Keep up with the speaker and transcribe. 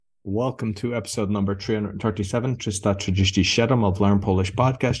Welcome to episode number 337, 337 of Learn Polish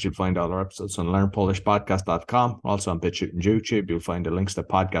Podcast. You'll find all our episodes on learnpolishpodcast.com. Also on BitChute and YouTube. You'll find the links to the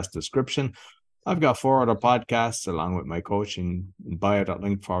podcast description. I've got 4 other podcasts along with my coaching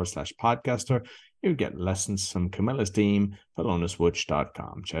bio.link/podcaster. You'll get lessons from Camilla's team,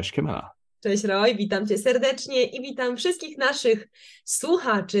 polonuswitch.com. Cześć Camilla. Cześć Roy, witam Cię serdecznie i witam wszystkich naszych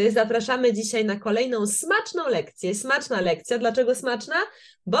słuchaczy. Zapraszamy dzisiaj na kolejną smaczną lekcję. Smaczna lekcja. Dlaczego smaczna?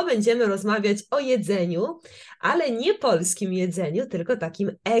 Bo będziemy rozmawiać o jedzeniu, ale nie polskim jedzeniu, tylko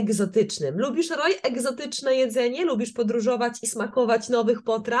takim egzotycznym. Lubisz, Roy, egzotyczne jedzenie? Lubisz podróżować i smakować nowych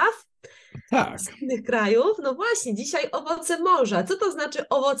potraw? Tak. Z innych krajów? No właśnie, dzisiaj owoce morza. Co to znaczy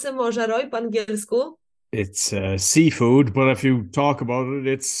owoce morza, Roy, po angielsku? It's seafood, but if you talk about it,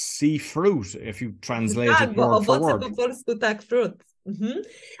 it's sea fruit, if you translate it word for word. Po polsku tak, fruit.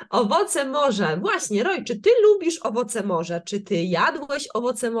 Owoce morza. Właśnie, Roy, czy ty lubisz owoce morza? Czy ty jadłeś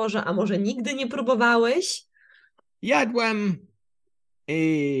owoce morza, a może nigdy nie próbowałeś? Jadłem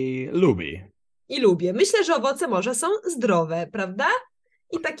i lubię. Myślę, że owoce morza są zdrowe, prawda?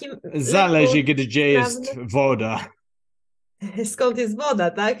 I takim... Zależy, gdzie jest woda. Skąd jest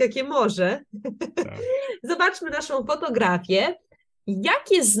woda, tak? Jakie morze? Tak. Zobaczmy naszą fotografię.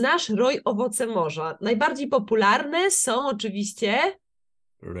 Jakie znasz, Roy, owoce morza? Najbardziej popularne są oczywiście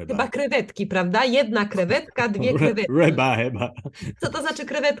chyba krewetki, prawda? Jedna krewetka, 2 krewetki. Ryba chyba. Co to znaczy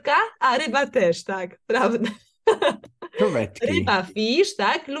krewetka? A ryba też, tak, prawda? Krewetki. Ryba, fish,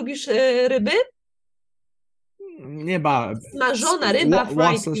 tak? Lubisz ryby? Nie ba. Smażona ryba,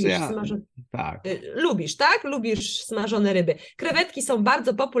 fried fish. Ja. Tak. Lubisz, tak? Lubisz smażone ryby. Krewetki są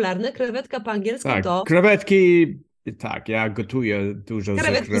bardzo popularne. Krewetka po angielsku tak, to... Krewetki, tak, ja gotuję dużo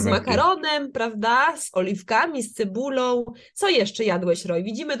krewetki z makaronem, prawda? Z oliwkami, z cebulą. Co jeszcze jadłeś, Roy?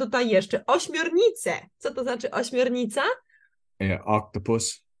 Widzimy tutaj jeszcze ośmiornicę. Co to znaczy ośmiornica?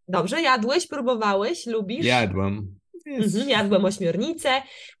 Octopus. Dobrze, jadłeś, próbowałeś, lubisz? Jadłem. Jadłem ośmiornicę.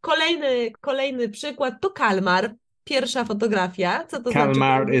 Kolejny przykład to kalmar. Pierwsza fotografia. Co to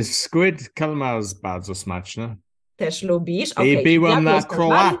kalmar znaczy? Is squid. Kalmar jest bardzo smaczny. Też lubisz. I byłam na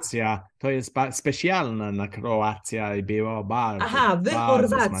Kroacja. To jest specjalna na Kroacja i było bardzo. Aha, w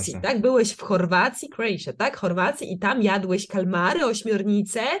Chorwacji, tak? Byłeś w Chorwacji, Croatia, tak? Chorwacji i tam jadłeś kalmary,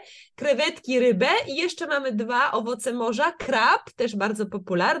 ośmiornicę, krewetki, rybę i jeszcze mamy 2 owoce morza, krab, też bardzo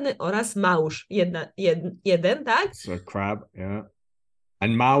popularny oraz małż, jeden, tak? So crab, yeah.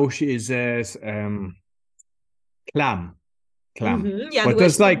 And małż is clam. But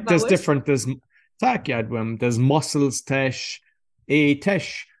there's different, tak, jadłem. There's mussels też i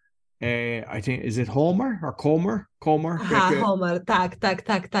też I think, is it Homer or Comer? Aha, Homer, tak.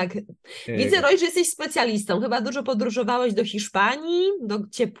 Widzę, Roy, że jesteś specjalistą. Chyba dużo podróżowałeś do Hiszpanii, do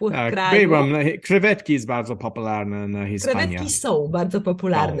ciepłych krajów. Byłam. Krewetki jest bardzo popularne na Hiszpanii. Krewetki są bardzo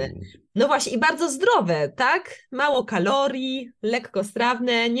popularne. No właśnie, i bardzo zdrowe, tak? Mało kalorii,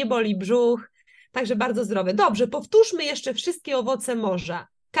 lekkostrawne, nie boli brzuch, także bardzo zdrowe. Dobrze, powtórzmy jeszcze wszystkie owoce morza.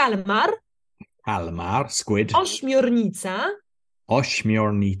 Kalmar, squid.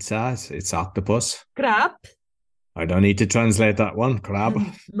 Ośmiornica, it's octopus. Krab. I don't need to translate that one. Crab.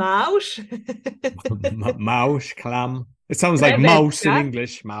 Małż. Małż, clam. It sounds like mouse in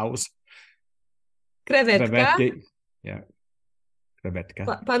English. Mouse. Krewetka. Yeah.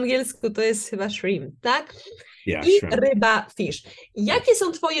 Krewetka. Po angielsku to jest chyba shrimp, tak? Yeah, i shrimp. Ryba, fish. Jakie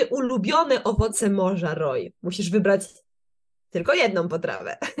są twoje ulubione owoce morza, Roy? Musisz wybrać tylko jedną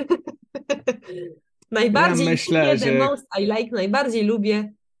potrawę. Najbardziej najbardziej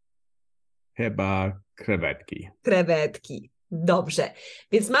lubię chyba krewetki. Dobrze,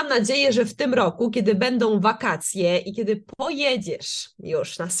 więc mam nadzieję, że w tym roku, kiedy będą wakacje i kiedy pojedziesz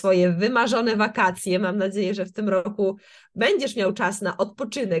już na swoje wymarzone wakacje, mam nadzieję, że w tym roku będziesz miał czas na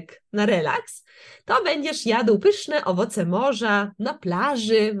odpoczynek, na relaks, to będziesz jadł pyszne owoce morza na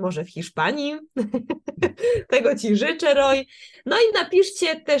plaży, może w Hiszpanii. Tego ci życzę, Roy. No i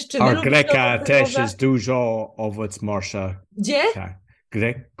napiszcie też, czy wy lubicie Greka też jest dużo owoc morza. Gdzie? Tak.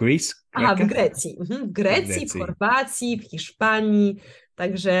 Greece? Aha, w Grecji. W Grecji, w Chorwacji, w Hiszpanii.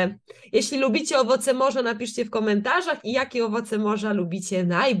 Także jeśli lubicie owoce morza, napiszcie w komentarzach i jakie owoce morza lubicie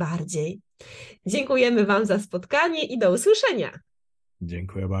najbardziej. Dziękujemy wam za spotkanie i do usłyszenia.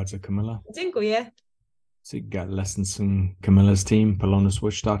 Dziękuję bardzo, Camilla. Dziękuję. So you got lessons from Camilla's team,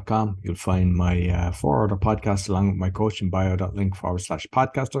 polonuswitch.com. You'll find my 4 other podcasts along with my coaching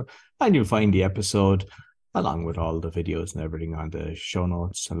bio.link/podcaster. And you'll find the episode along with all the videos and everything on the show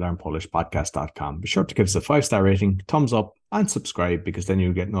notes at learnpolishpodcast.com. Be sure to give us a 5-star rating, thumbs up, and subscribe because then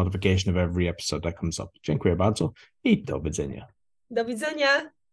you'll get notification of every episode that comes up. Dziękuję bardzo i do widzenia. Do widzenia.